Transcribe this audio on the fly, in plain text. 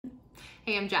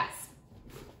Hey, I'm Jess.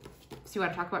 So you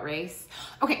want to talk about race?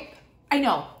 Okay, I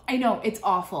know, it's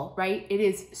awful, right? It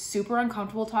is super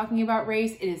uncomfortable talking about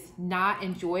race. It is not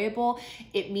enjoyable.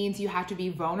 It means you have to be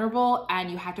vulnerable and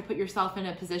you have to put yourself in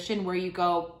a position where you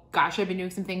go, gosh, I've been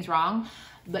doing some things wrong.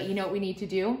 But you know what we need to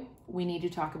do? We need to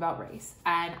talk about race.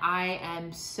 And I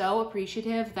am so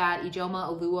appreciative that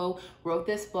Ijeoma Oluo wrote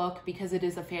this book because it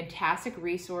is a fantastic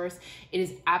resource. It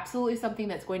is absolutely something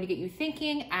that's going to get you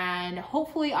thinking and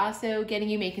hopefully also getting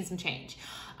you making some change.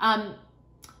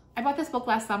 I bought this book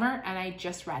last summer and I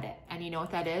just read it. And you know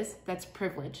what that is? That's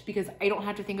privilege, because I don't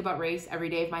have to think about race every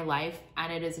day of my life,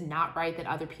 and it is not right that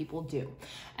other people do.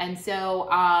 And so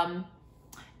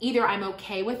either I'm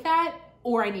okay with that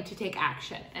or I need to take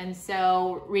action. And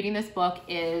so reading this book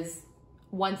is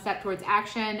one step towards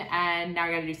action, and now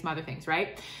I gotta do some other things,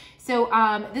 right? So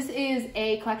this is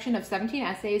a collection of 17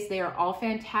 essays. They are all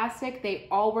fantastic. They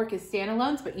all work as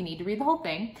standalones, but you need to read the whole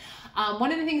thing.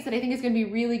 One of the things that I think is gonna be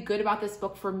really good about this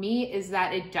book for me is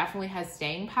that it definitely has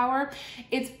staying power.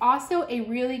 It's also a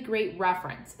really great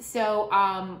reference. So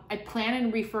I plan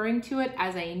on referring to it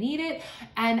as I need it.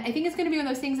 And I think it's gonna be one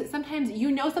of those things that sometimes you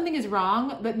know something is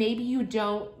wrong, but maybe you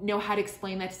don't know how to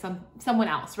explain that to someone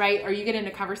else, right? Or you get in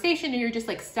a conversation and you're just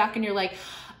like stuck and you're like,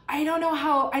 I don't know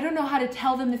how to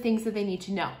tell them the things that they need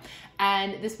to know.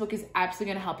 And this book is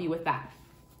absolutely gonna help you with that.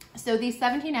 So these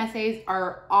 17 essays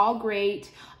are all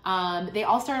great. They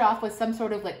all start off with some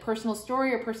sort of like personal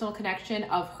story or personal connection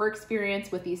of her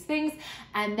experience with these things.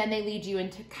 And then they lead you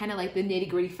into kind of like the nitty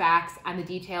gritty facts and the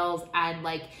details and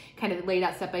like kind of laid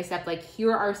out step by step, like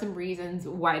here are some reasons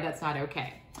why that's not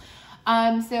okay.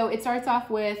 So it starts off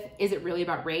with, is it really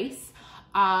about race?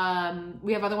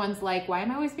 We have other ones like, why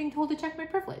am I always being told to check my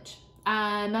privilege?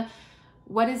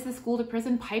 What is the school to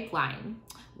prison pipeline?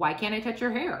 Why can't I touch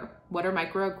your hair? What are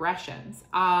microaggressions?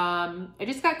 I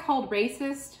just got called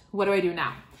racist. What do I do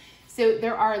now? So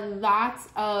there are lots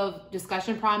of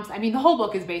discussion prompts. I mean, the whole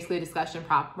book is basically a discussion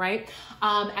prompt, right?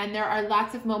 And there are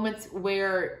lots of moments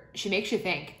where she makes you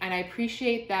think. And I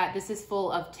appreciate that this is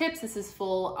full of tips. This is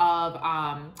full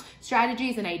of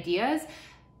strategies and ideas.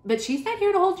 But she's not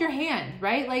here to hold your hand,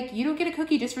 right? Like, you don't get a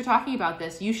cookie just for talking about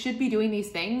this. You should be doing these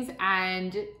things,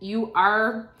 and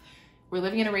we're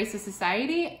living in a racist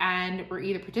society, and we're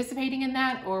either participating in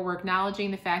that or we're acknowledging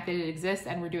the fact that it exists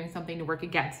and we're doing something to work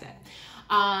against it.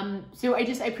 So I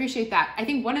appreciate that. I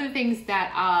think one of the things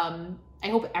that I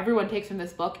hope everyone takes from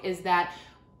this book is that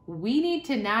we need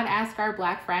to not ask our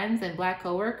Black friends and Black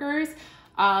coworkers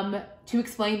to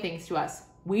explain things to us.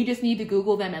 We just need to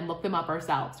Google them and look them up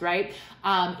ourselves, right?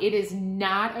 It is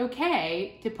not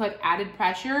okay to put added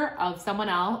pressure on someone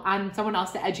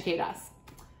else to educate us.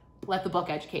 Let the book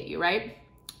educate you, right?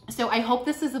 So I hope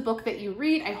this is a book that you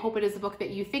read. I hope it is a book that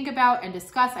you think about and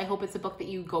discuss. I hope it's a book that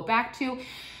you go back to.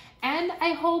 And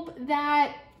I hope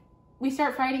that we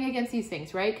start fighting against these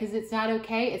things, right? Because it's not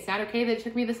okay. It's not okay that it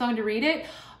took me this long to read it,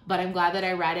 but I'm glad that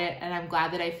I read it and I'm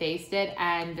glad that I faced it.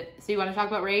 And so you want to talk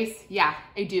about race? Yeah,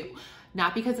 I do.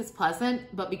 Not because it's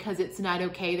pleasant, but because it's not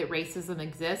okay that racism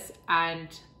exists, and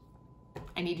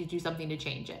I need to do something to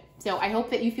change it. So I hope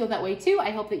that you feel that way too.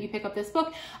 I hope that you pick up this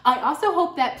book. I also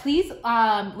hope that please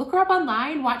look her up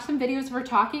online, watch some videos of her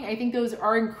talking. I think those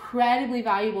are incredibly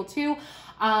valuable too.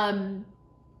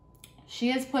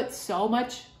 She has put so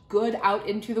much good out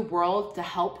into the world to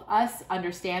help us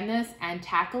understand this and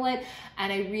tackle it.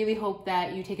 And I really hope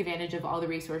that you take advantage of all the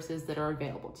resources that are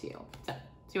available to you. So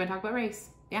you want to talk about race?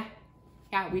 Yeah,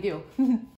 we do.